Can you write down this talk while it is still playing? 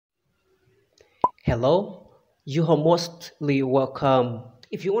Hello, you are mostly welcome.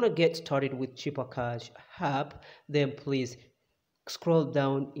 If you want to get started with cheaper cash app, then please scroll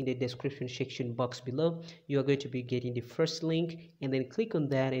down in the description section box below. You are going to be getting the first link and then click on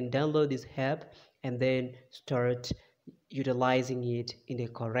that and download this app and then start utilizing it in the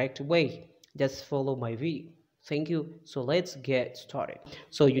correct way. Just follow my video. Thank you. So let's get started.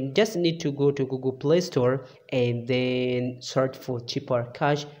 So you just need to go to Google Play Store and then search for cheaper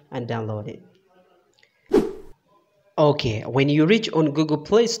cash and download it. Okay, when you reach on Google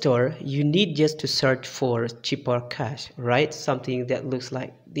Play Store, you need just to search for cheaper cash, right? Something that looks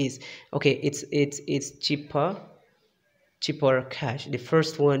like this. Okay, it's cheaper cash. The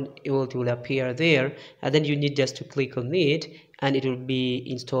first one it will appear there, and then you need just to click on it, and it will be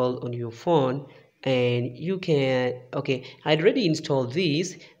installed on your phone. And you can okay, I already installed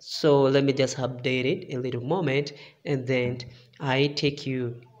this, so let me just update it a little moment, and then I take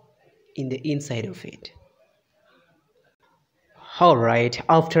you in the inside of it. Alright,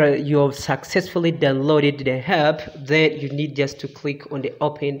 after you have successfully downloaded the app, then you need just to click on the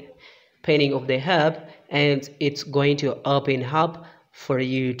open painting of the app and it's going to open up for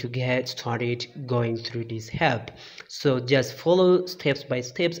you to get started going through this app. So just follow steps by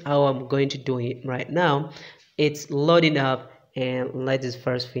steps how I'm going to do it right now. It's loading up and let's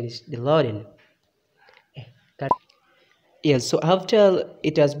first finish the loading. Yes, so after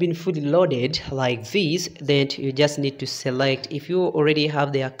it has been fully loaded like this, then you just need to select. If you already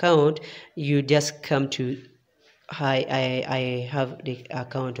have the account, you just come to I have the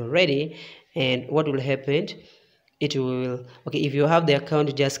account already, and what will happen? It will okay, if you have the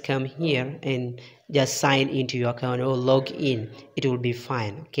account, just come here and just sign into your account or log in. It will be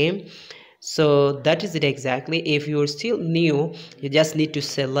fine. Okay, so that is it exactly. If you're still new, you just need to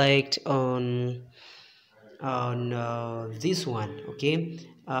select on this one. Okay,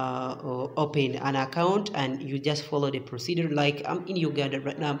 open an account and you just follow the procedure. Like I'm in Uganda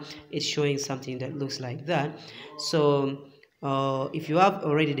right now, it's showing something that looks like that. So if you have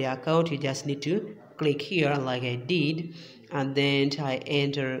already the account, you just need to click here like I did, and then I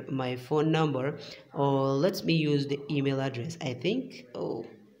enter my phone number, or let me use the email address. I think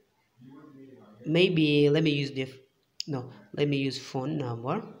maybe let me use the no let me use phone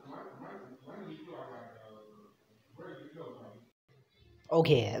number.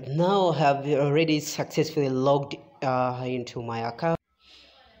 Okay, now have already successfully logged into my account.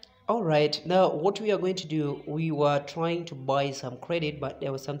 All right, now what we are going to do, we were trying to buy some credit, but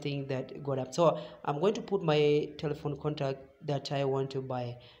there was something that got up. So I'm going to put my telephone contact that I want to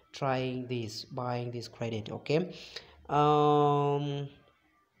buy, buying this credit. Okay, so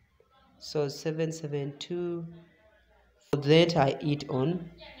 772. That I eat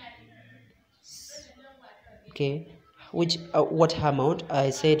on. Okay, which what amount? I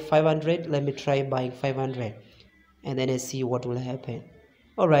said 500. Let me try buying 500 and then I see what will happen.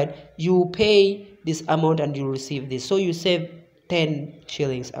 All right, you pay this amount and you receive this, so you save 10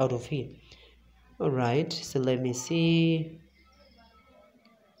 shillings out of it. All right, so let me see.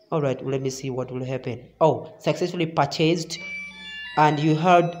 All right, let me see what will happen. Oh, successfully purchased, and you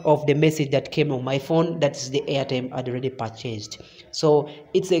heard of the message that came on my phone. That's the airtime I'd already purchased. So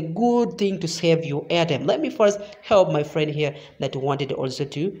it's a good thing to save your airtime. Let me first help my friend here that wanted also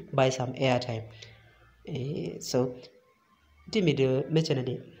to buy some airtime. So give me the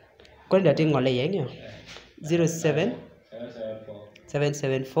message. Con đã tin ngồi lại giảng nhỉ? 07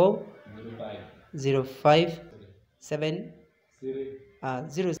 774 05 7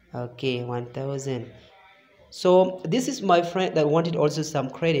 0. Okay, 1000. So this is my friend that wanted also some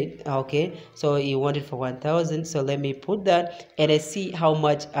credit. Okay, so he wanted for 1000, so let me put that and I see how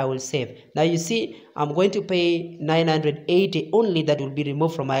much I will save. Now you see I'm going to pay 980 only, that will be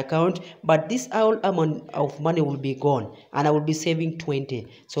removed from my account, but this whole amount of money will be gone and I will be saving 20.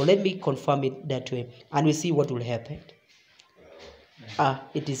 So let me confirm it that way and we see what will happen.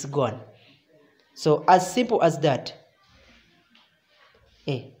 It is gone. So as simple as that.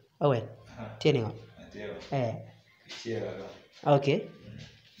 Oh wait, turning on. Okay.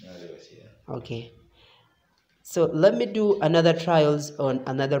 Okay. So let me do another trials on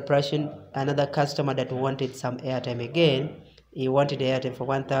another person, another customer that wanted some airtime again. He wanted airtime for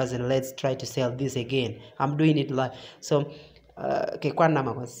 1000. Let's try to sell this again. I'm doing it live. So okay, kwa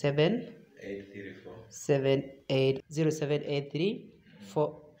number was 0783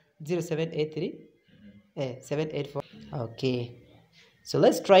 784. Okay. So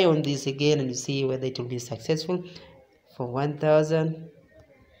let's try on this again and see whether it will be successful for 1000,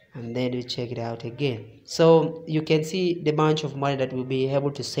 and then we check it out again. So you can see the amount of money that we'll be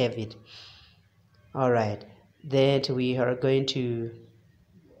able to save it. All right, then we are going to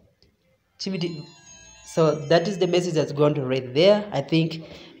Timothy. So that is the message that's going to read there. I think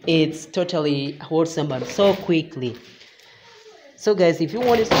it's totally wholesome and so quickly. So guys, if you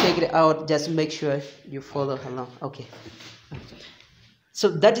want to check it out, just make sure you follow along. Okay. So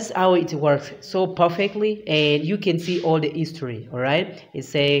that is how it works so perfectly, and you can see all the history. All right, it's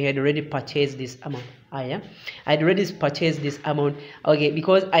saying I had already purchased this amount. Yeah, I'd already purchased this amount. Okay,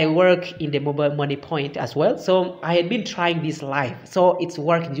 because I work in the mobile money point as well, so I had been trying this live, so it's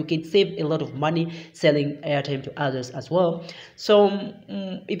working. You can save a lot of money selling airtime to others as well, so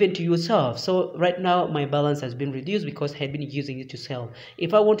even to yourself. So right now my balance has been reduced because I had been using it to sell.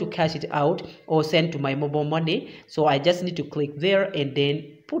 If I want to cash it out or send to my mobile money, so I just need to click there and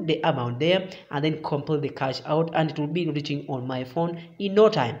then put the amount there and then complete the cash out, and it will be reaching on my phone in no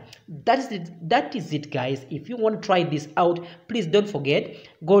time. That is it guys. If you want to try this out, please don't forget,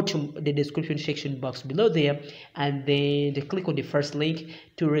 go to the description section box below there and then click on the first link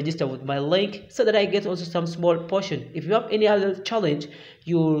to register with my link, so that I get also some small portion. If you have any other challenge,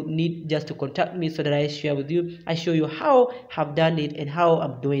 you need just to contact me so that I share with you. I show you how I've done it and how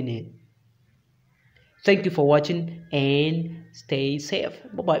I'm doing it. Thank you for watching and stay safe.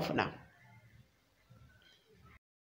 Bye bye for now.